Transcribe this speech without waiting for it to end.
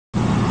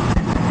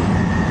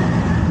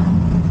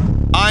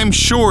I'm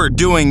sure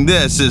doing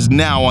this is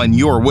now on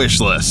your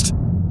wish list.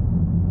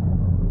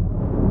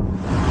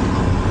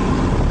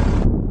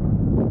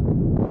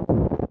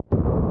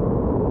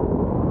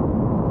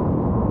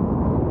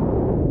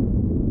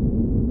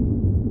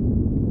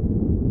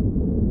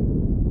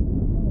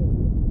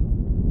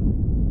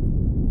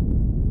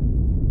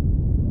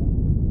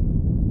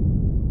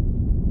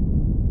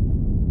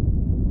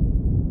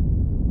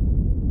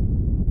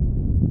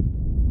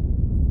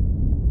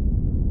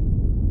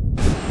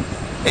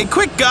 A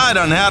quick guide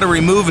on how to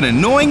remove an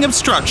annoying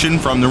obstruction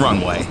from the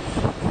runway.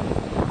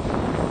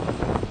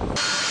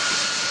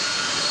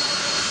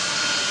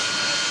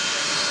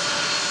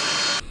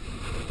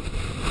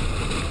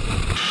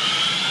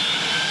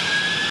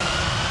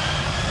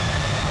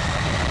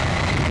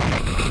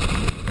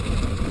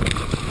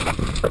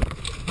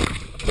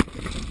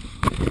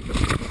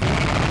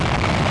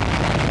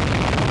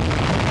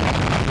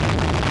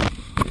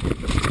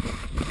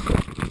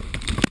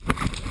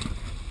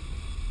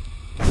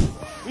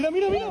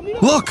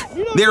 Look,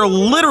 they're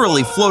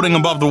literally floating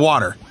above the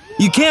water.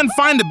 You can't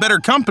find a better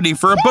company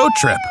for a boat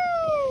trip.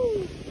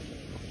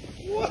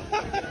 Wow!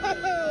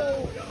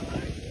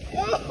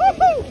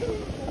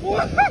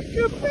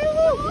 ¡Qué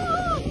pedo!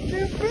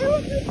 ¡Qué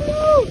pedo, qué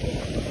pedo!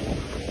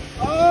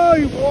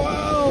 ¡Ay,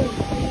 wow!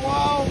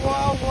 ¡Wow,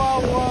 wow, wow,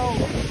 wow!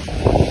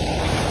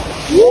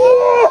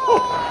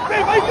 ¡Oh! ¡Me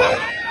encanta!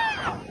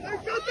 ¡Me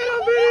encanta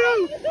los videos!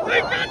 ¡Me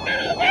encanta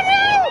los videos!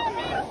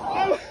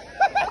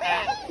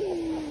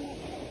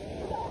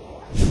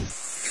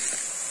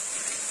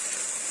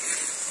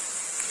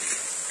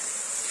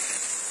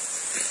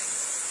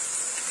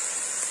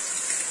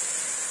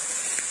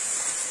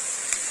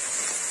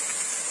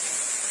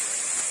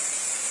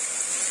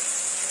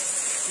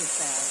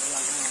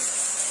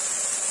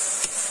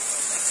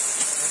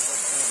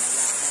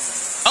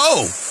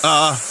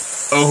 Oh,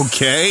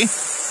 okay.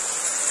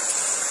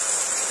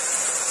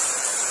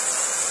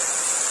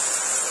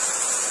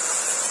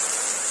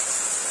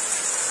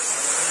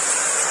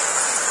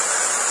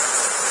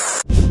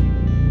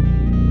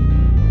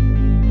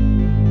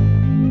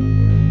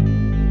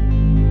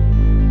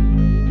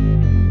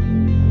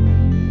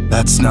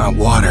 That's not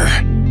water.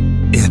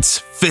 It's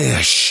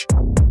fish.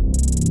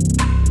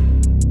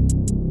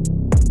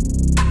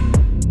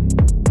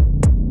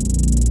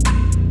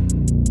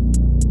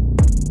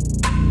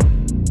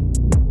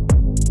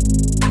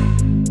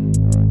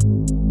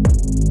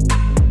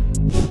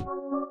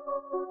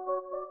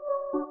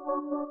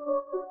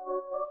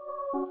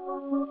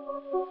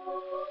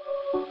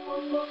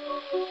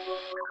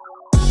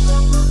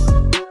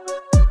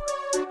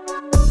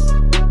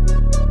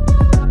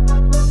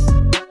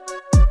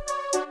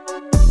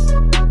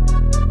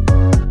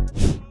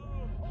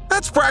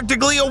 That's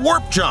practically a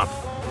warp jump.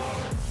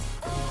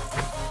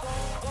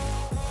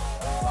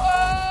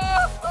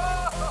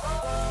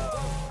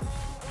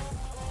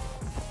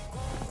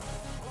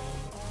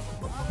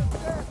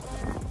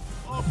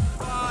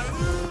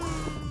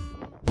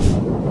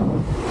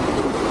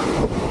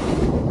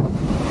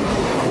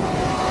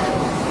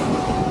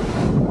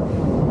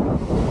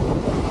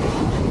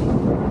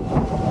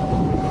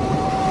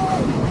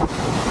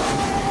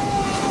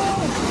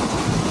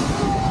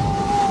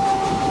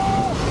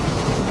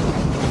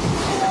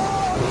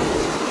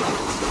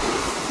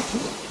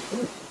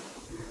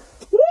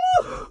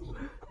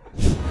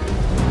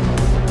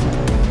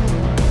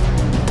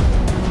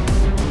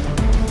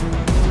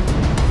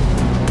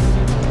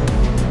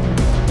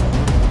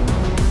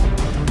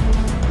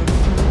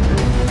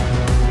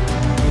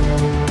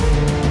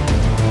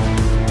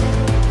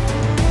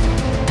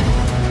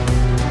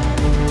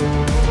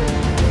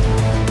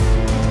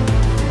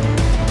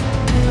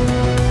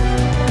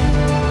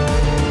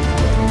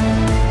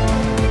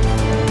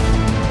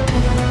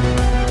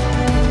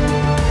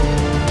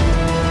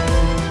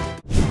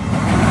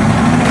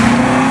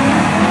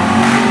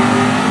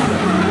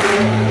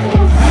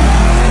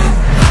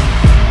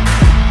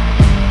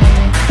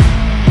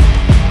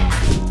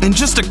 In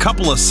just a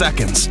couple of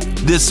seconds,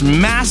 this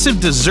massive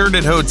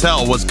deserted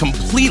hotel was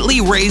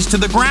completely razed to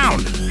the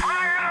ground.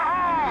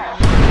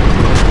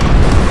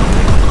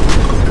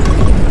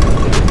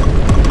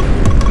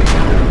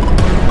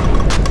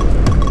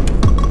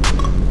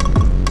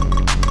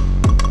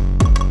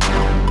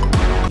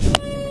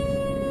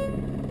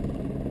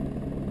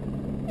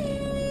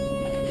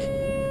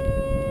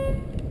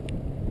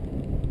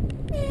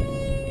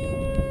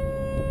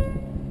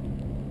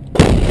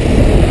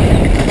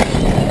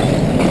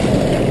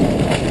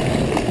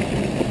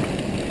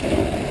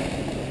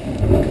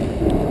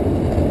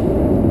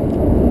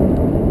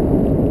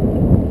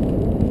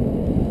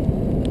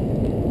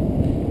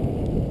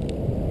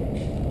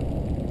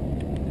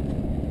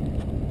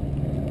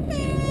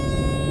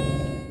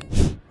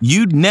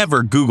 You'd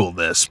never Google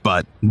this,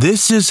 but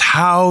this is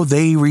how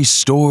they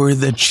restore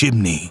the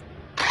chimney.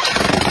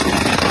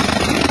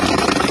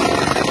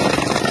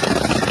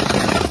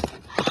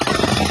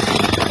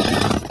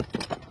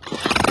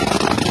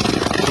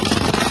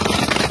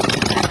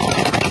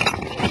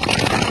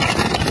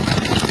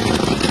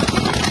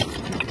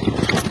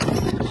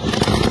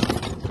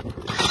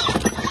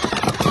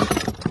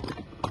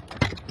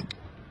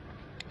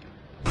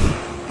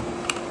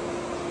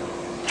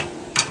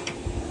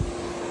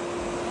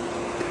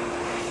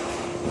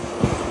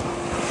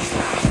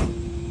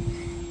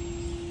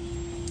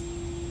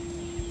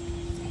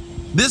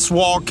 this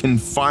wall can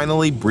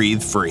finally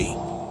breathe free.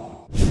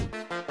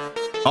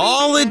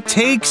 All it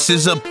takes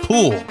is a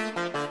pool.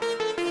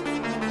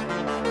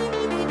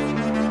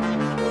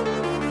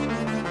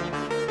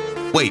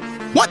 Wait,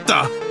 what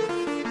the?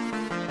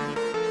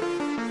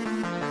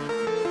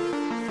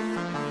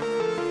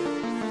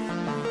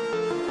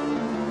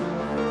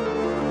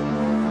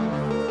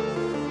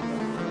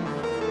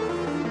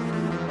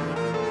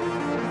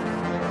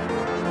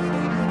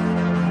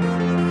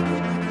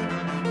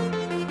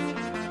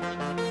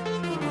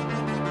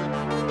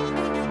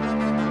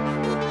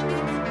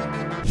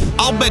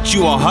 I'll bet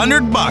you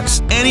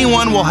 $100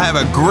 anyone will have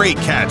a great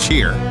catch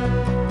here.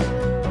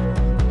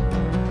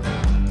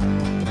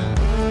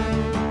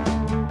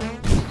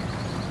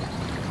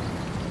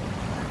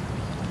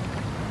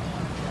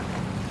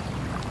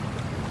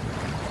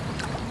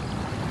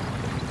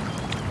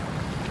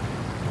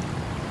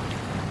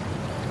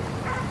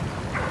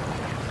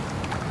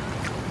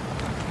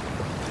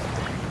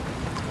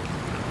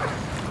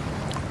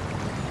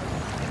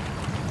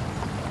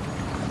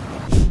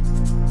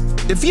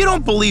 If you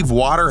don't believe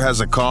water has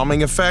a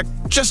calming effect,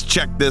 just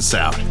check this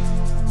out.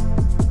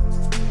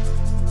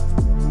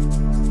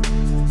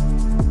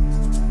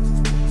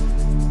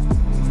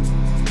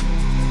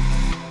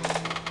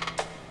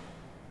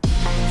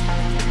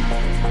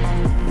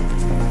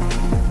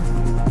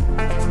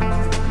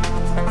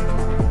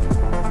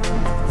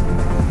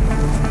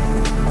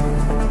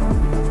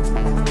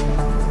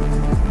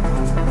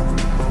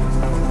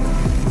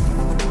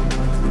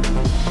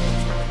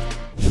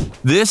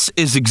 This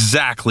is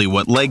exactly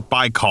what Lake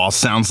Baikal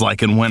sounds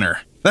like in winter.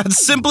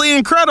 That's simply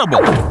incredible!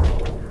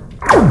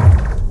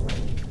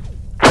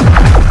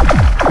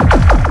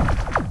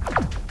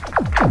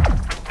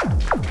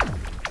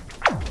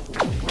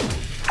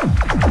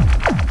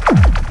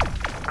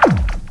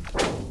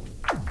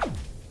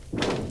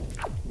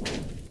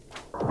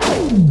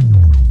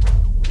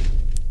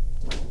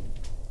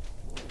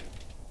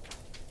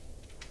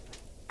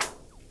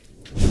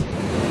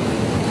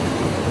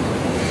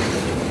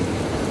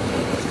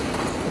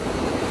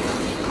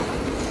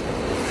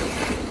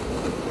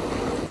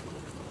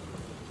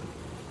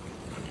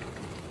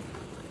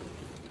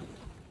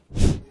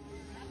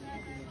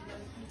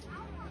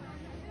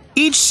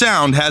 Each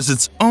sound has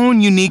its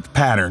own unique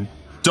pattern.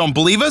 Don't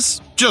believe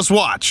us? Just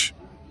watch.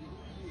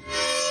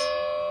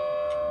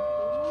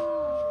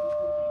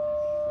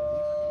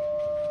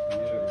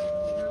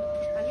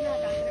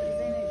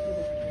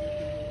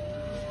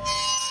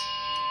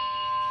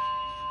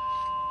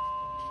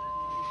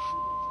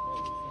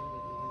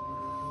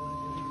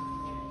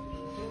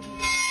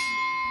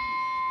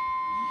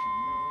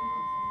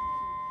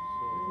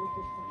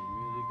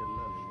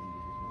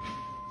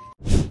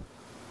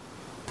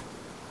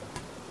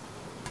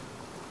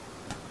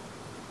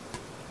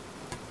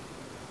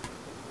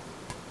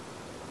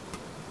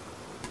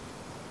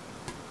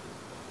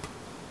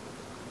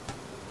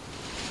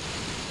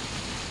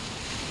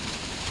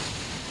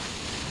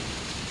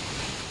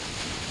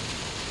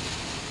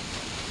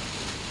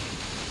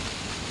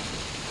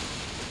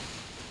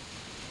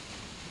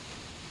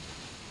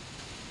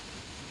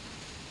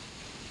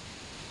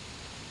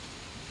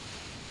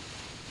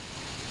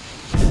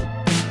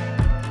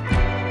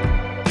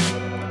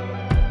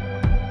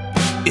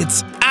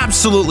 It's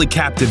absolutely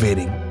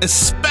captivating,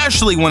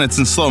 especially when it's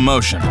in slow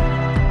motion.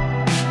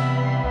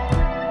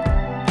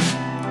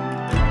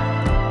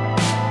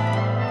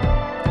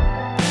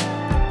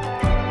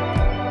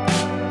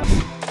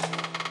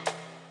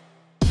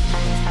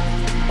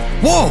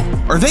 Whoa,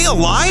 are they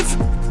alive?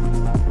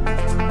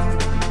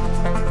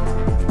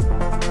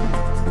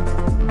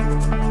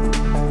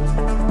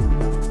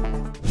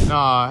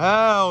 Nah,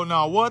 hell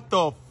no. What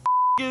the f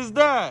is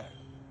that?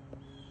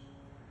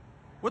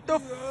 What the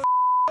f?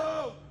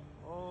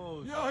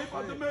 Oh, yo, he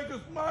about to make a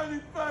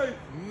smiley face.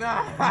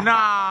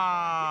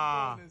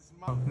 Nah.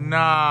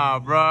 Nah,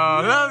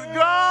 bro. Let's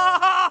go.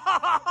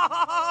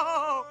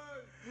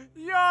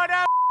 Yo,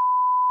 that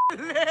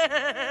lit.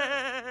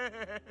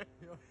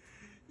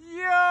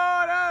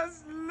 Yo,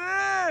 that's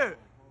lit.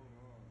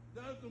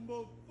 That's the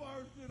most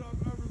fire shit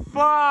I've ever seen.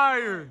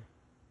 Fire.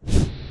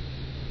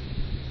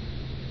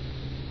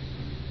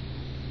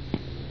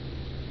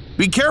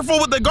 Be careful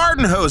with the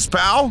garden hose,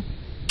 pal.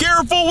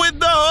 Careful with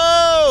the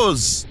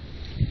hose.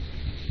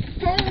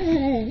 Whoa,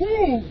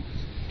 whoa,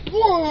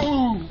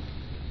 whoa,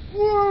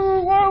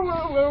 whoa, whoa,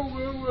 whoa,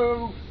 whoa,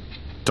 whoa.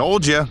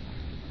 Told ya.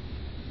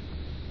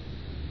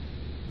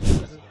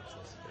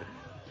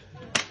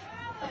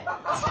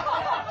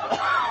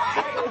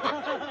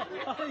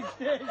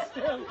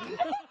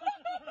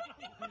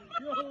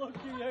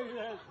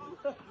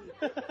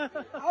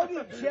 How do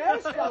you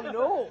chest? I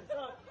know.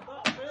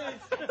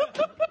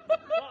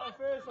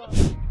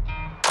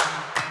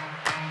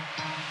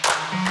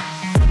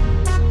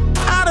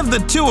 Out of the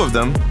two of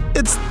them,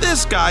 it's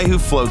this guy who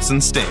floats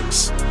and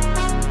stinks.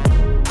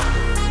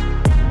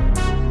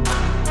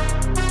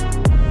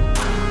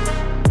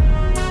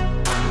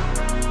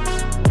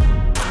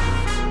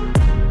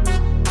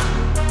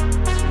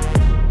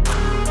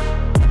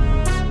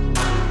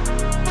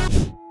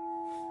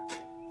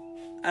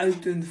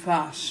 uit een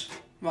vaas.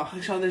 Wacht,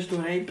 ik zal er eens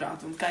doorheen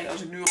praten. Want kijk,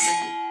 als ik nu op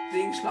dit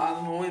ding sla,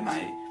 dan hoor je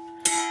mij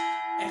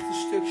echt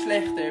een stuk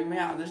slechter. Maar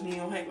ja, dat is niet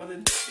heel gek. Want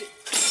het...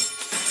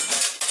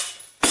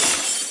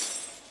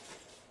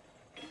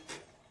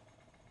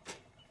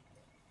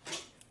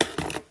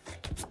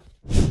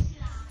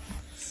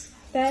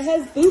 That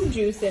has boob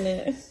juice in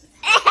it.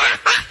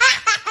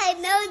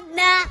 No, it's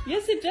not.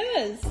 Yes, it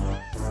does.